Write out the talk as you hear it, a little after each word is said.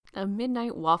a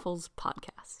Midnight Waffles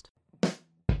podcast.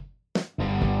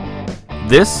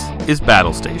 This is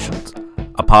Battle Stations,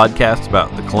 a podcast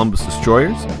about the Columbus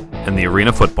Destroyers and the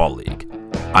Arena Football League.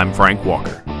 I'm Frank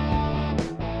Walker.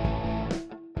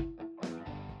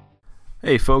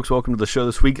 Hey folks, welcome to the show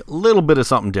this week. A little bit of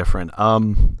something different.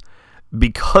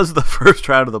 Because the first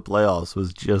round of the playoffs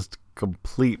was just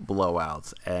complete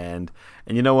blowouts, and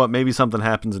you know what? Maybe something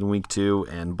happens in week 2,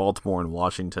 and Baltimore and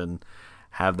Washington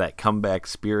have that comeback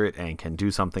spirit and can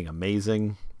do something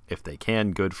amazing. If they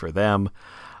can, good for them.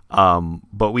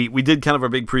 But we did kind of a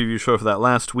big preview show for that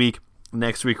last week.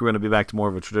 Next week we're going to be back to more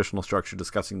of a traditional structure,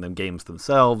 discussing them games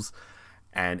themselves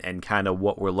and kind of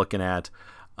what we're looking at.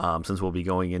 Since we'll be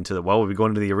going into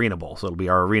the Arena Bowl, so it'll be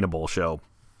our Arena Bowl show.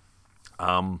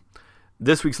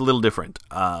 This week's a little different.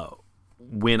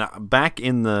 When back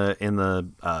in the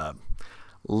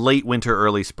late winter,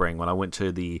 early spring, when I went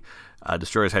to the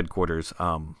Destroyers headquarters,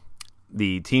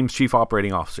 the team's chief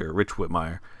operating officer, Rich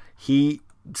Whitmire, he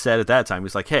said at that time,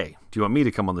 he's like, "Hey, do you want me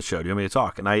to come on the show? Do you want me to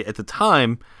talk?" And at the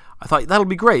time, I thought that'll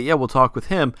be great. Yeah, we'll talk with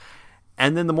him.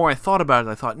 And then the more I thought about it,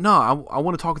 I thought, no, I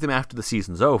want to talk with him after the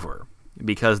season's over,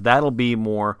 because that'll be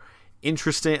more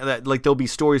interesting. There'll be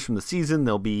stories from the season.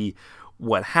 There'll be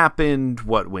what happened,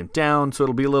 what went down, so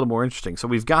it'll be a little more interesting. So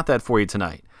we've got that for you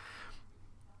tonight.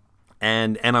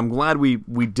 And I'm glad we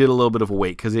did a little bit of a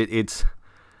wait, because it's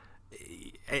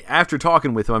after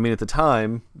talking with him, I mean, at the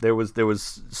time, there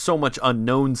was so much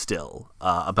unknown still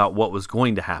about what was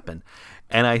going to happen.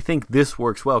 And I think this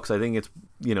works well, because I think it's,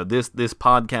 this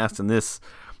podcast and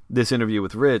this interview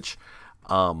with Rich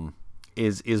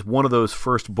is one of those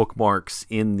first bookmarks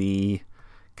in the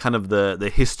kind of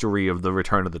the history of the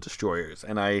return of the Destroyers.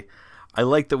 And I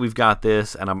like that we've got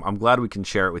this, and I'm glad we can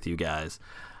share it with you guys.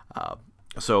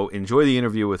 So enjoy the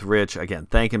interview with Rich. Again,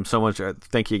 thank him so much.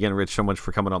 Thank you again, Rich, so much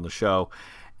for coming on the show.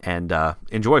 And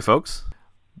enjoy, folks.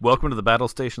 Welcome to the Battle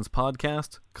Stations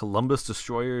podcast, Columbus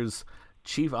Destroyers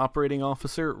Chief Operating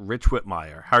Officer, Rich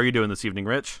Whitmire. How are you doing this evening,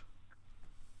 Rich?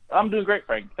 I'm doing great,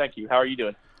 Frank. Thank you. How are you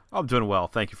doing? I'm doing well.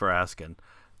 Thank you for asking.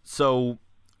 So,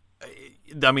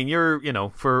 I mean, you're,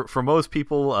 for most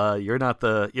people, you're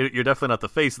definitely not the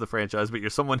face of the franchise, but you're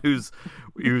someone whose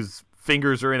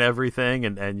fingers are in everything,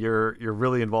 and you're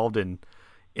really involved in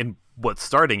what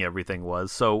starting everything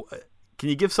was. So, can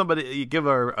you give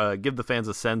the fans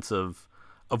a sense of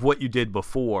what you did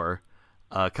before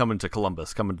coming to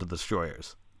Columbus, coming to the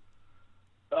Destroyers?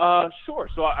 Sure.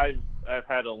 So I've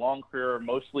had a long career,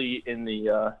 mostly in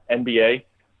the NBA.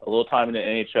 A little time in the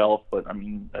NHL, but I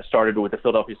mean, I started with the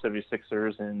Philadelphia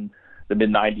 76ers in the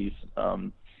mid-90s,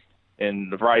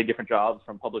 in a variety of different jobs,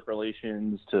 from public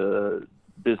relations to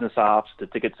business ops to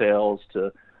ticket sales to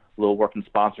a little work in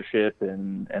sponsorship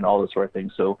and all this sort of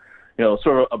thing. So,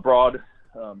 sort of a broad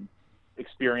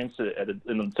experience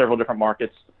in several different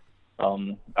markets. I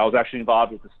was actually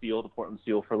involved with the Portland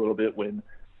Steel, for a little bit when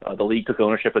the league took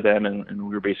ownership of them, and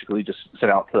we were basically just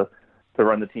sent out to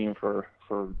run the team for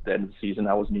the end of the season.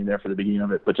 I wasn't even there for the beginning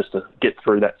of it, but just to get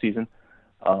through that season.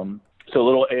 So a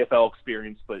little AFL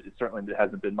experience, but it certainly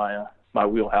hasn't been my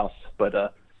wheelhouse.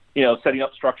 But setting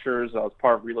up structures. I was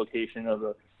part of relocation of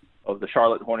the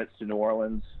Charlotte Hornets to New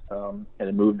Orleans, and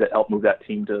then helped move that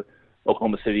team to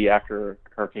Oklahoma City after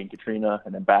Hurricane Katrina,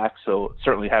 and then back. So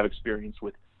certainly have experience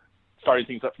with starting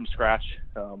things up from scratch,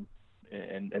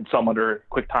 and some under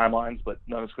quick timelines, but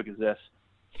none as quick as this.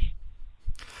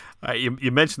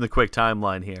 You mentioned the quick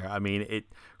timeline here. I mean,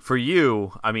 for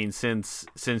you. I mean, since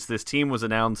this team was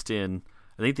announced I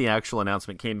think the actual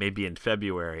announcement came maybe in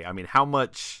February. I mean, how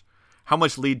much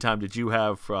lead time did you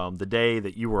have from the day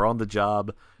that you were on the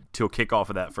job till kickoff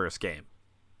of that first game?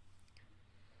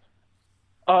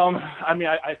 I mean,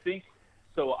 I think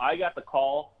so. I got the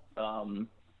call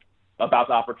about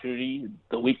the opportunity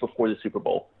the week before the Super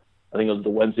Bowl. I think it was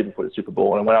the Wednesday before the Super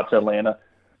Bowl, and I went out to Atlanta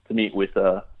to meet with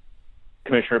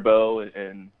Commissioner Bo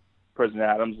and President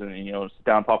Adams, and sit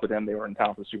down and talk with them. They were in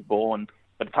town for the Super Bowl, and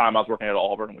at the time I was working at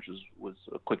Auburn, which was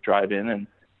a quick drive in,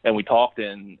 and we talked,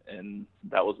 and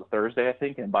that was a Thursday, I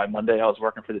think, and by Monday I was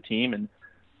working for the team,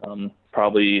 and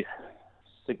probably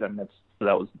that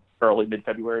was early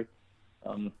mid-February,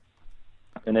 and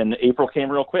then April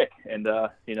came real quick, and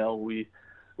we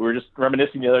were just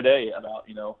reminiscing the other day about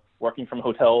working from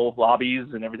hotel lobbies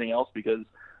and everything else, because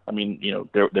I mean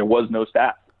there was no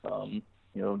staff.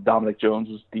 Dominic Jones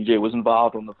DJ was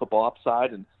involved on the football ops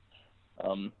side, and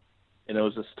it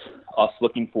was just us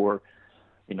looking for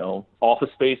office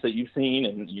space that you've seen,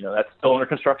 and that's still under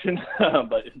construction,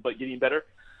 but getting better.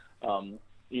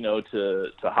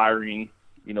 To hiring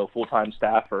full-time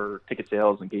staff for ticket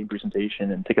sales and game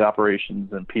presentation and ticket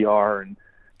operations and PR and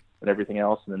everything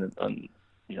else, and then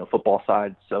football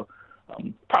side. So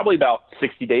probably about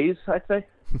 60 days, I'd say.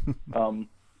 And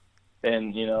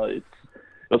it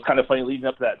was kind of funny leading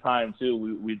up to that time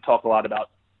too. We'd talk a lot about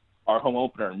our home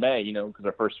opener in May, because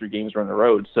our first 3 games were on the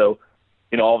road. So,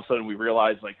 all of a sudden we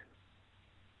realized, like,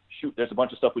 shoot, there's a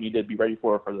bunch of stuff we need to be ready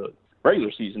for the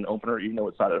regular season opener, even though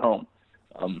it's not at home.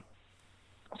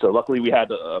 So luckily we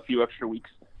had a few extra weeks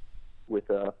with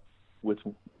the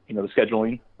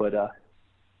scheduling, but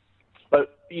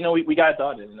we got it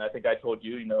done. And I think I told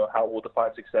you, how we'll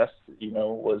define success,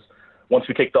 was once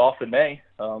we kicked off in May,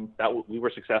 we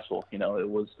were successful. It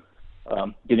was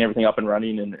getting everything up and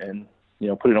running and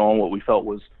putting on what we felt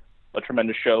was a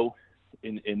tremendous show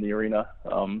in the arena.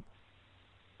 Was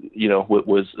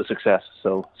a success.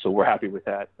 So we're happy with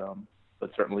that.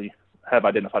 But certainly have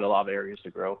identified a lot of areas to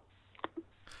grow.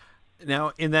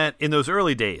 Now, in those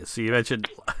early days, so you mentioned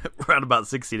around about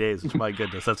 60 days, which, my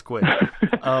goodness, that's quick.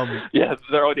 Yeah,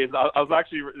 the early days. I was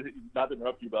actually, not to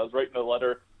interrupt you, but I was writing a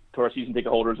letter to our season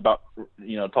ticket holders about,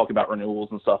 talking about renewals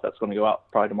and stuff that's going to go out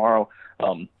probably tomorrow.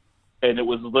 And it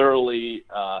was literally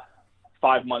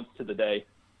 5 months to the day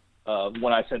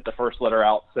when I sent the first letter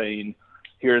out saying,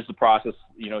 here's the process,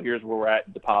 here's where we're at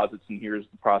in deposits, and here's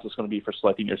the process going to be for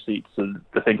selecting your seats. So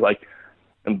to think, like,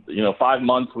 5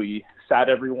 months, we sat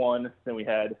everyone, then we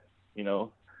had,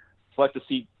 select the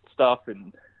seat stuff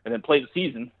and then play the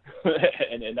season,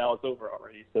 and now it's over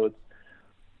already. So it's,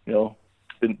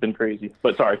 been crazy.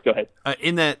 But sorry, go ahead.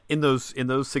 In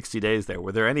those 60 days there,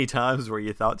 were there any times where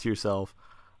you thought to yourself,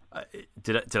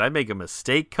 did I make a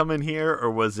mistake coming here,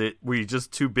 or were you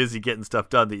just too busy getting stuff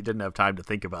done that you didn't have time to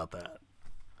think about that?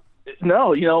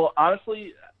 No,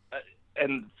 honestly,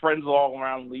 and friends all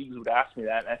around leagues would ask me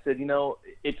that, and I said,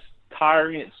 it's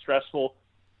tiring, it's stressful.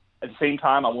 At the same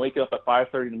time, I'm waking up at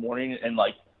 5:30 in the morning and,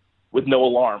 like, with no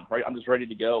alarm, right? I'm just ready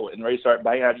to go and ready to start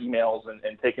banging out emails and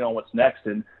taking on what's next.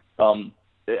 And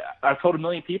I've told a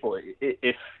million people,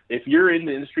 if you're in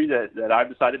the industry that I've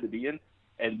decided to be in,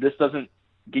 and this doesn't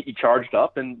get you charged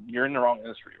up, then you're in the wrong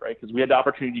industry, right? Because we had the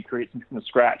opportunity to create something from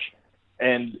scratch.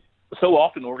 And so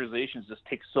often organizations just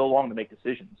take so long to make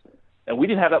decisions. And we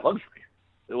didn't have that luxury.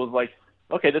 It was like,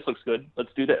 okay, this looks good.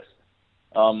 Let's do this.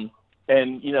 And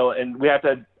we have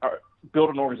to build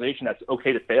an organization that's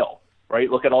okay to fail, right?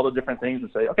 Look at all the different things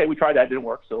and say, okay, we tried that, it didn't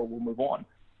work, so we'll move on.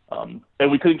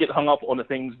 And we couldn't get hung up on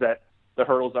the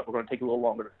hurdles that were going to take a little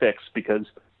longer to fix, because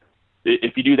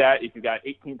if you do that, if you've got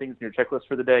 18 things in your checklist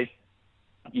for the day,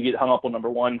 you get hung up on number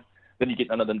 1, then you get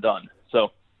none of them done. So,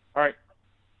 all right,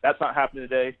 that's not happening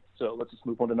today, so let's just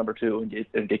move on to number 2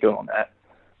 and get going on that.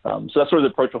 So that's sort of the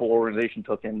approach the whole organization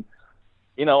took, and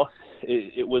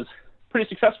it was pretty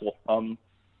successful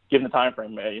given the time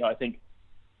frame. I think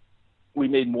we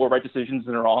made more right decisions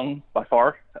than wrong by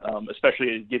far,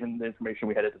 especially given the information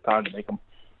we had at the time to make them.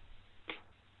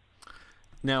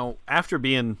 Now, after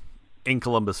being in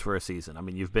Columbus for a season, I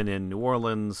mean, you've been in New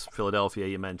Orleans, Philadelphia,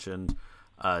 you mentioned,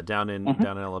 down in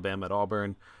Alabama at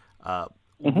Auburn.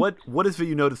 What is it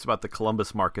you noticed about the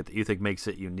Columbus market that you think makes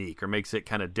it unique or makes it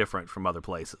kind of different from other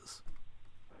places?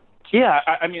 Yeah,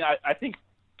 I think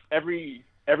every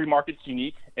market's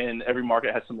unique and every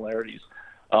market has similarities.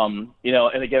 And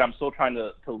again, I'm still trying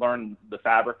to learn the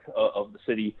fabric of the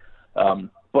city.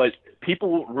 But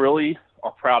people really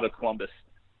are proud of Columbus,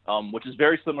 which is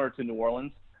very similar to New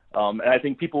Orleans. And I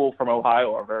think people from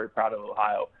Ohio are very proud of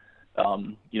Ohio.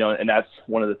 And that's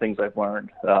one of the things I've learned.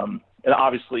 And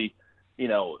obviously,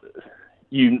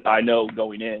 I know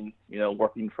going in,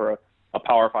 working for a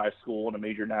Power 5 school and a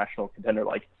major national contender,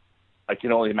 like, I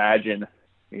can only imagine,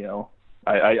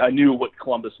 I knew what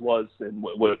Columbus was and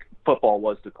what football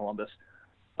was to Columbus.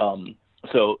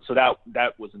 So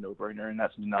that was a no-brainer, and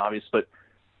that's an obvious. But,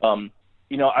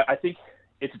 I think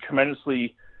it's a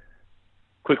tremendously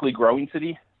quickly growing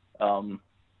city.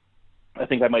 I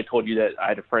think I might have told you that I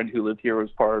had a friend who lived here, was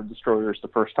part of Destroyers the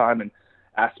first time, and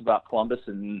asked about Columbus,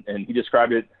 and he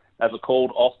described it as a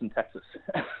cold Austin, Texas.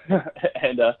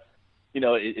 And,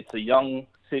 it's a young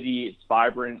city. It's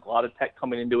vibrant, a lot of tech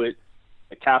coming into it,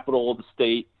 the capital of the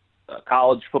state,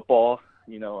 college football,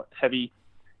 heavy,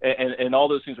 and all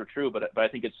those things are true. But I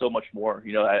think it's so much more,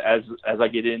 as I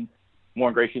get in more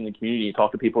ingratiated in the community and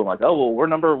talk to people, I'm like, oh, well, we're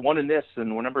number 1 in this,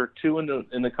 and we're number 2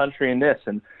 in the country in this.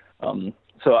 And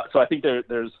so I think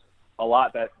there's a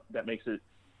lot that makes it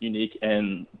unique,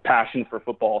 and passion for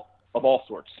football of all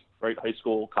sorts, right? High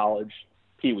school, college,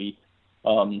 peewee,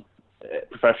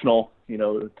 professional,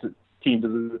 teams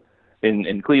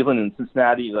in Cleveland and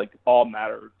Cincinnati, like, all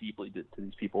matter deeply to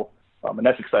these people. And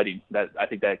that's exciting. I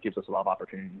think that gives us a lot of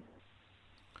opportunity.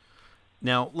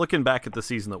 Now, looking back at the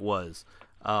season that was,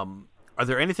 Are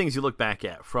there any things you look back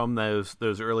at from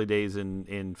those early days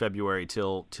in February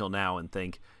till now and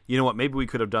think, you know what, maybe we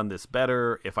could have done this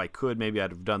better. If I could, maybe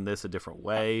I'd have done this a different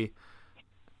way.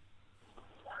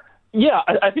 Yeah,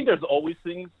 I think there's always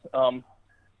things.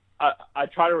 I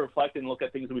try to reflect and look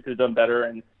at things that we could have done better.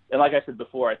 And like I said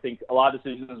before, I think a lot of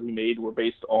decisions we made were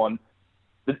based on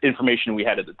the information we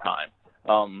had at the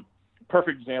time.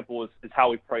 Perfect example is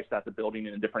how we priced out the building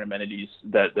and the different amenities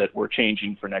that we're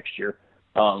changing for next year.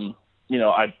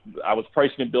 I was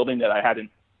pricing a building that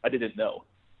I didn't know.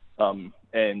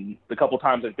 And the couple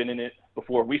times I've been in it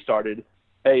before we started,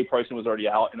 pricing was already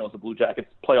out and it was a Blue Jackets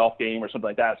playoff game or something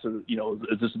like that. So,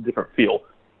 it's just a different feel.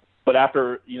 But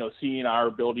after, seeing our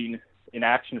building in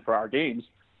action for our games,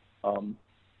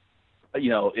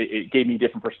 it gave me a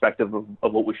different perspective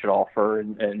of what we should offer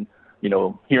and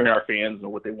hearing our fans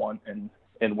and what they want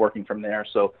and working from there.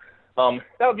 So that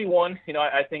would be one.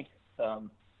 I think,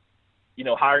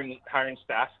 hiring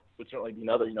staff would certainly be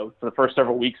another. For the first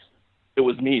several weeks, it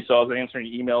was me. So I was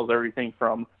answering emails, everything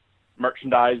from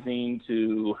merchandising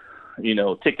to,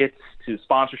 tickets to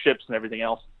sponsorships and everything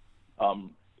else.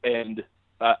 And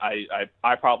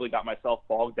I probably got myself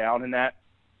bogged down in that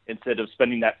instead of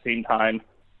spending that same time.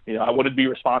 I wanted to be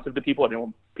responsive to people. I didn't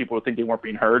want people to think they weren't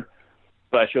being heard,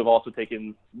 but I should have also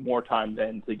taken more time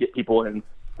then to get people in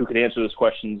who could answer those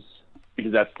questions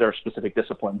because that's their specific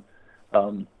discipline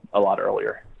a lot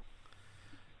earlier.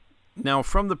 Now,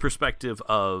 from the perspective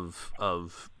of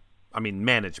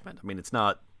management, it's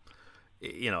not,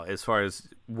 as far as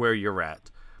where you're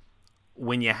at,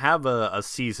 when you have a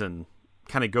season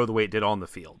kind of go the way it did on the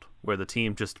field, where the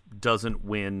team just doesn't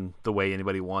win the way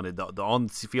anybody wanted, the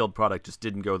on-field product just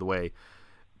didn't go the way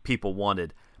people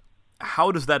wanted,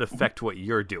 how does that affect what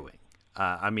you're doing?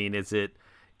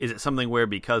 Is it something where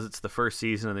because it's the first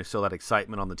season and there's still that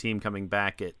excitement on the team coming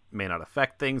back, it may not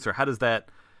affect things, or how does that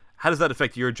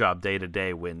affect your job day to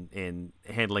day when in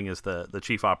handling as the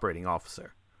chief operating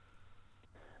officer?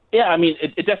 Yeah,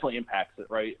 it definitely impacts it,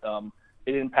 right?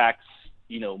 It impacts,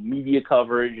 media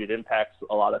coverage. It impacts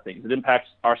a lot of things. It impacts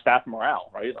our staff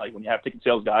morale, right? Like when you have ticket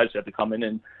sales guys, you have to come in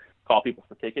and call people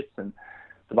for tickets and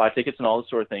to buy tickets and all those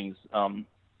sort of things.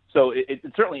 So it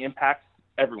certainly impacts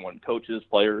everyone, coaches,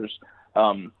 players.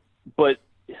 But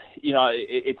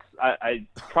I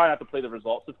try not to play the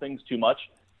results of things too much.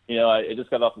 I just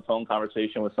got off a phone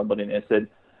conversation with somebody and I said,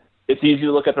 it's easy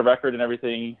to look at the record and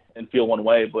everything and feel one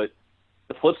way, but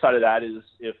the flip side of that is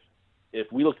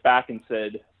if we looked back and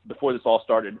said, before this all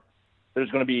started, there's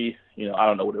going to be, I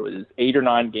don't know what it was, 8 or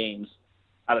 9 games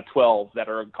out of 12 that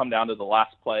are come down to the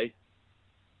last play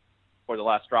or the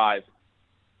last drive,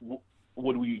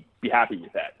 would we be happy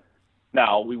with that?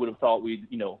 Now, we would have thought we'd,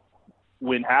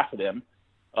 win half of them,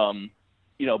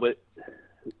 but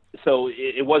so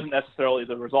it wasn't necessarily,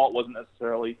 the result wasn't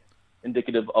necessarily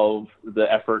indicative of the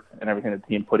effort and everything the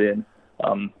team put in.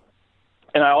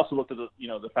 And I also looked at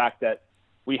the fact that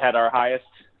we had our highest,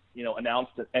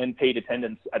 announced and paid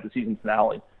attendance at the season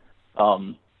finale.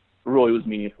 Really was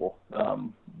meaningful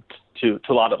to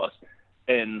a lot of us.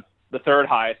 And the third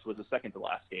highest was the second to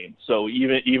last game. So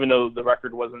even though the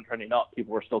record wasn't trending up,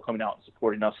 people were still coming out and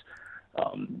supporting us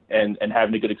and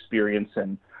having a good experience.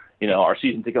 And, our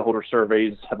season ticket holder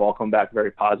surveys have all come back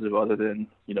very positive other than,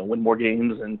 win more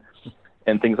games and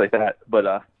things like that.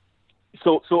 But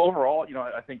so overall,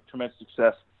 I think tremendous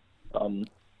success, other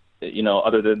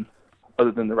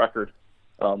than the record,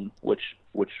 which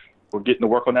we're getting to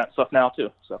work on that stuff now too.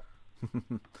 So.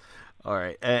 All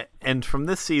right. And from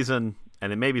this season,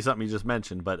 and it may be something you just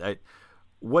mentioned, but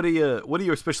what are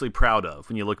you especially proud of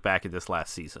when you look back at this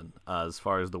last season, as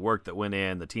far as the work that went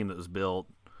in, the team that was built,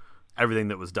 everything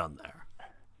that was done there?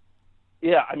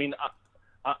 Yeah,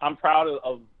 I'm proud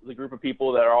of the group of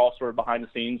people that are all sort of behind the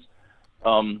scenes,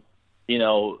 who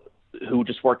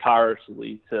just worked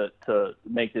tirelessly to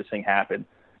make this thing happen.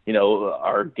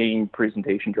 Our game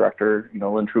presentation director,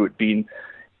 Lynn Truitt, being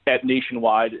at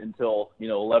Nationwide until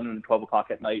 11 and 12 o'clock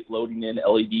at night, loading in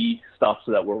LED stuff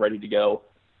so that we're ready to go.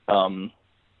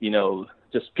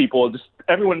 Just people, just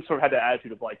everyone sort of had the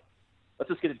attitude of like, let's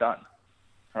just get it done.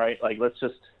 All right, like let's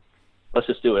just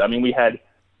do it. We had,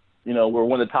 we're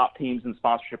one of the top teams in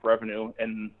sponsorship revenue,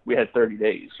 and we had 30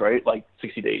 days, right? Like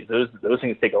 60 days. Those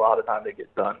things take a lot of time to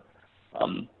get done.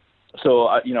 So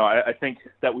I think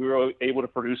that we were able to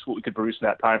produce what we could produce in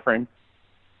that time frame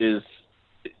is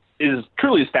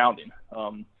truly astounding,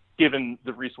 given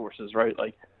the resources, right?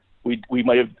 Like we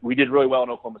did really well in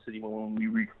Oklahoma City when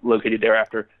we relocated there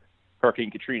after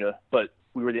Hurricane Katrina, but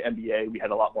we were the NBA. We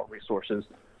had a lot more resources,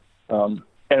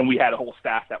 and we had a whole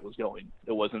staff that was going.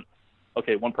 It wasn't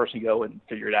okay, one person go and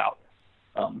figure it out.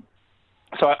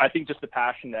 so I think just the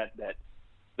passion that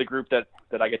the group that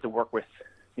I get to work with,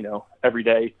 every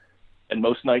day and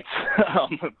most nights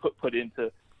put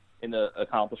into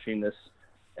accomplishing this,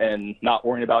 and not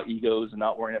worrying about egos and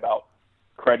not worrying about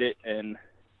credit and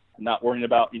not worrying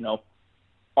about,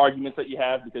 arguments that you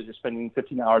have because you're spending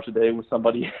 15 hours a day with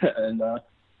somebody and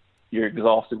you're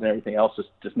exhausted and everything else,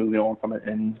 just moving on from it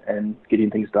and getting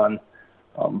things done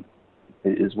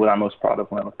is what I'm most proud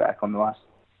of when I look back on the last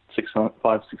 6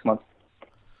 months.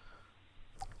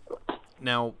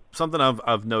 Now, something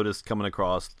I've noticed coming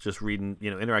across, just reading,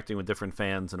 interacting with different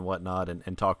fans and whatnot,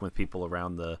 and talking with people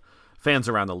fans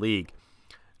around the league.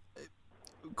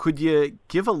 Could you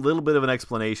give a little bit of an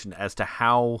explanation as to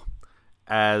how,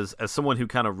 as someone who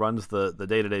kind of runs the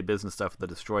day-to-day business stuff of the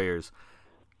Destroyers,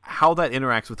 how that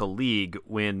interacts with a league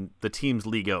when the team's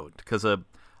league owned? Because a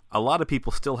lot of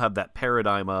people still have that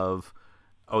paradigm of,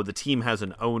 the team has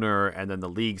an owner and then the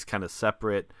league's kind of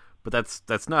separate. But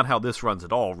that's not how this runs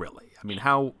at all, really. I mean,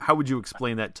 how would you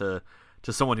explain that to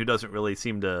someone who doesn't really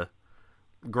seem to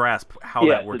grasp how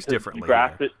that works differently?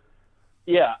 Grasp it.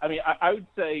 Yeah, I mean, I would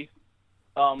say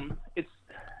it's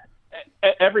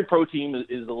every pro team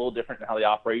is a little different in how they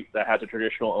operate. That has a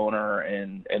traditional owner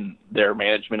and their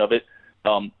management of it.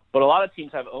 But a lot of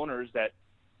teams have owners that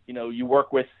you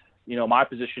work with. My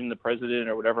position, the president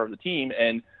or whatever of the team,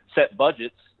 and set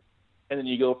budgets, and then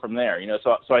you go from there.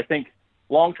 So I think.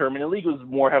 Long term, and the league was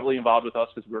more heavily involved with us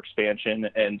because we were expansion,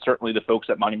 and certainly the folks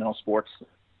at Monumental Sports,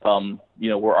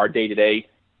 were our day-to-day,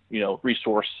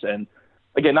 resource. And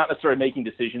again, not necessarily making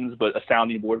decisions, but a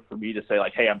sounding board for me to say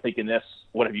like, hey, I'm thinking this.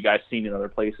 What have you guys seen in other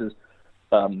places?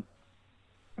 But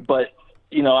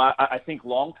I think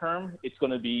long term, it's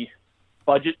going to be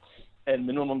budgets and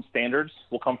minimum standards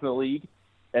will come from the league,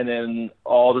 and then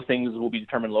all the things will be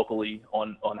determined locally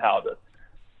on how to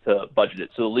budget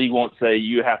it. So the league won't say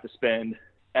you have to spend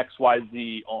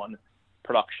XYZ on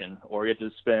production or you have to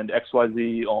spend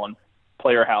XYZ on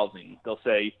player housing. They'll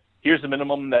say, here's the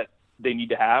minimum that they need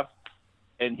to have,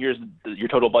 and here's your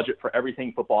total budget for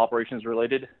everything football operations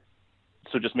related.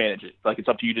 So just manage it. Like, it's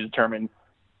up to you to determine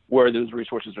where those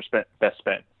resources are best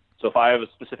spent. So if I have a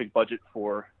specific budget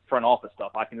for front office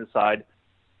stuff, I can decide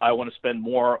I want to spend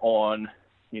more on,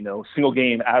 single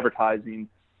game advertising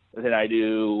than I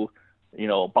do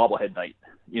bobblehead night,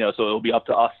 so it'll be up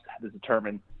to us to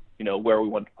determine, where we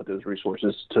want to put those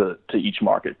resources to each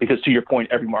market, because to your point,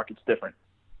 every market's different.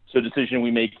 So a decision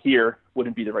we make here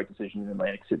wouldn't be the right decision in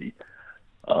Atlantic City,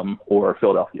 or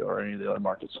Philadelphia or any of the other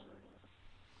markets.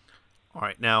 All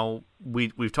right. Now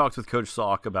we've talked with Coach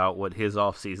Salk about what his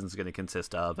off season is going to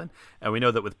consist of. And we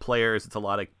know that with players, it's a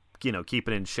lot of,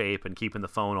 keeping in shape and keeping the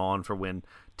phone on for when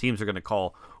teams are going to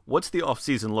call. What's the off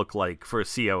season look like for a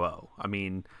COO? I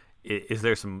mean, is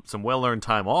there some well-earned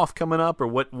time off coming up, or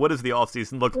what does the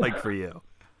off-season look like for you?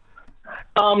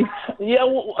 Yeah,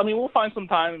 we'll find some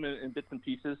time in bits and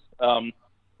pieces. I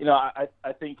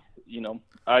think,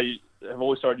 I have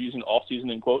always started using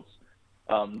off-season in quotes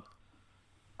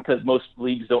because most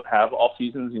leagues don't have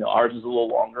off-seasons. Ours is a little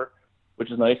longer,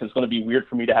 which is nice. It's going to be weird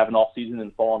for me to have an off-season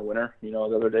in fall and winter. The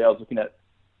other day I was looking at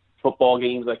football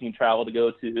games I can travel to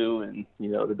go to, and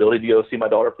the ability to go see my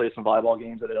daughter play some volleyball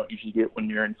games that I don't usually get when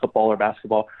you're in football or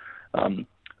basketball. So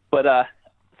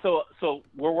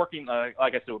we're working. Like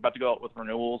I said, we're about to go out with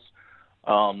renewals.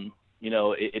 I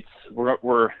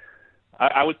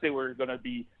would say we're going to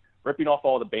be ripping off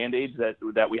all the Band-Aids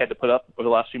that we had to put up over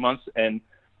the last few months and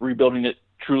rebuilding it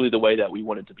truly the way that we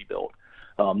want it to be built.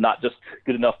 Not just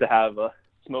good enough to have a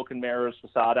smoke and mirrors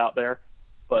facade out there,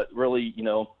 but really,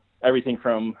 everything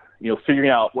from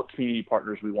figuring out what community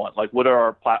partners we want, like what are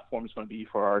our platforms going to be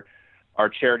for our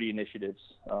charity initiatives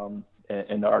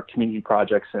and our community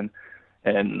projects, and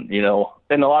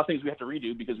a lot of things we have to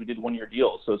redo because we did 1-year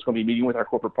deals. So it's going to be meeting with our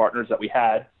corporate partners that we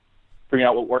had, figuring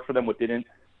out what worked for them, what didn't,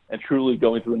 and truly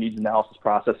going through a needs analysis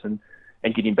process and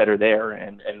getting better there,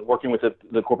 and working with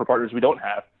the corporate partners we don't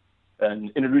have,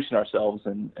 and introducing ourselves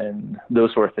and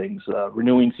those sort of things,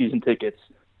 renewing season tickets,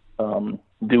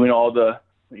 doing all the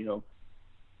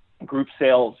group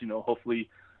sales. Hopefully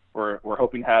we're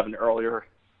hoping to have an earlier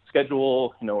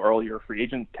schedule, earlier free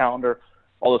agent calendar,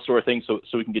 all those sort of things, so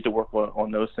we can get to work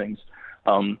on those things.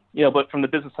 But from the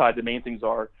business side, the main things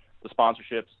are the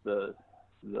sponsorships, the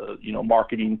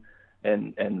marketing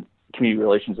and community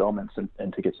relations elements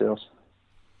and ticket sales.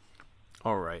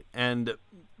 All right. And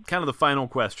kind of the final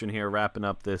question here, wrapping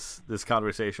up this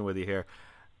conversation with you here.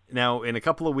 Now, in a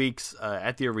couple of weeks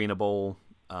at the Arena Bowl,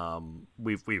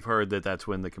 we've heard that's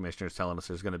when the commissioner's telling us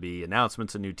there's going to be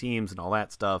announcements of new teams and all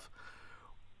that stuff.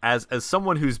 As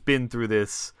someone who's been through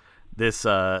this this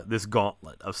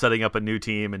gauntlet of setting up a new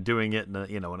team and doing it in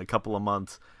a couple of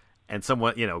months, and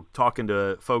somewhat talking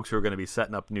to folks who are going to be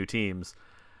setting up new teams.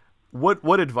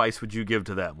 What advice would you give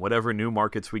to them? Whatever new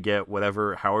markets we get,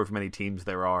 however many teams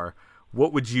there are,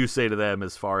 what would you say to them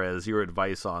as far as your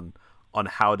advice on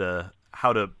how to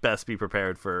best be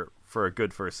prepared for a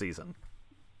good first season?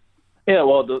 Yeah,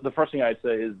 well, the first thing I'd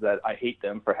say is that I hate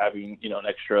them for having an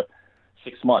extra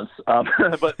 6 months.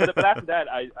 But after that,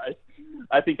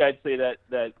 I think I'd say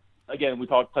that again, we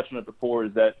touched on it before,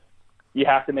 is that you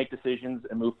have to make decisions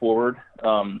and move forward,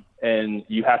 and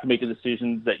you have to make the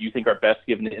decisions that you think are best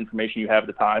given the information you have at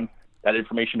the time. That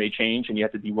information may change, and you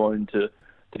have to be willing to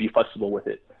be flexible with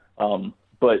it.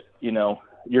 But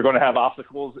you're going to have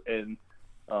obstacles, and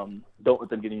don't let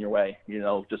them get in your way.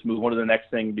 Just move on to the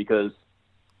next thing, because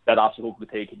that obstacle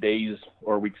could take days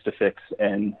or weeks to fix,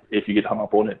 and if you get hung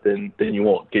up on it, then you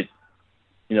won't get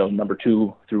number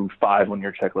 2 through 5 on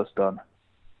your checklist done.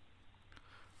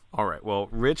 All right. Well,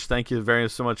 Rich, thank you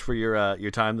so much for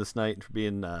your time this night and for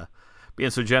being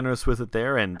so generous with it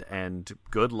there, and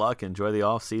good luck. Enjoy the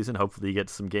off season. Hopefully you get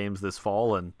some games this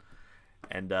fall, and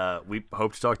we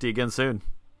hope to talk to you again soon.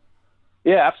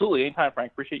 Yeah, absolutely. Anytime,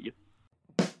 Frank. Appreciate you.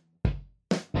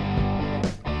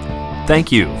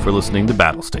 Thank you for listening to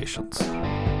Battle Stations.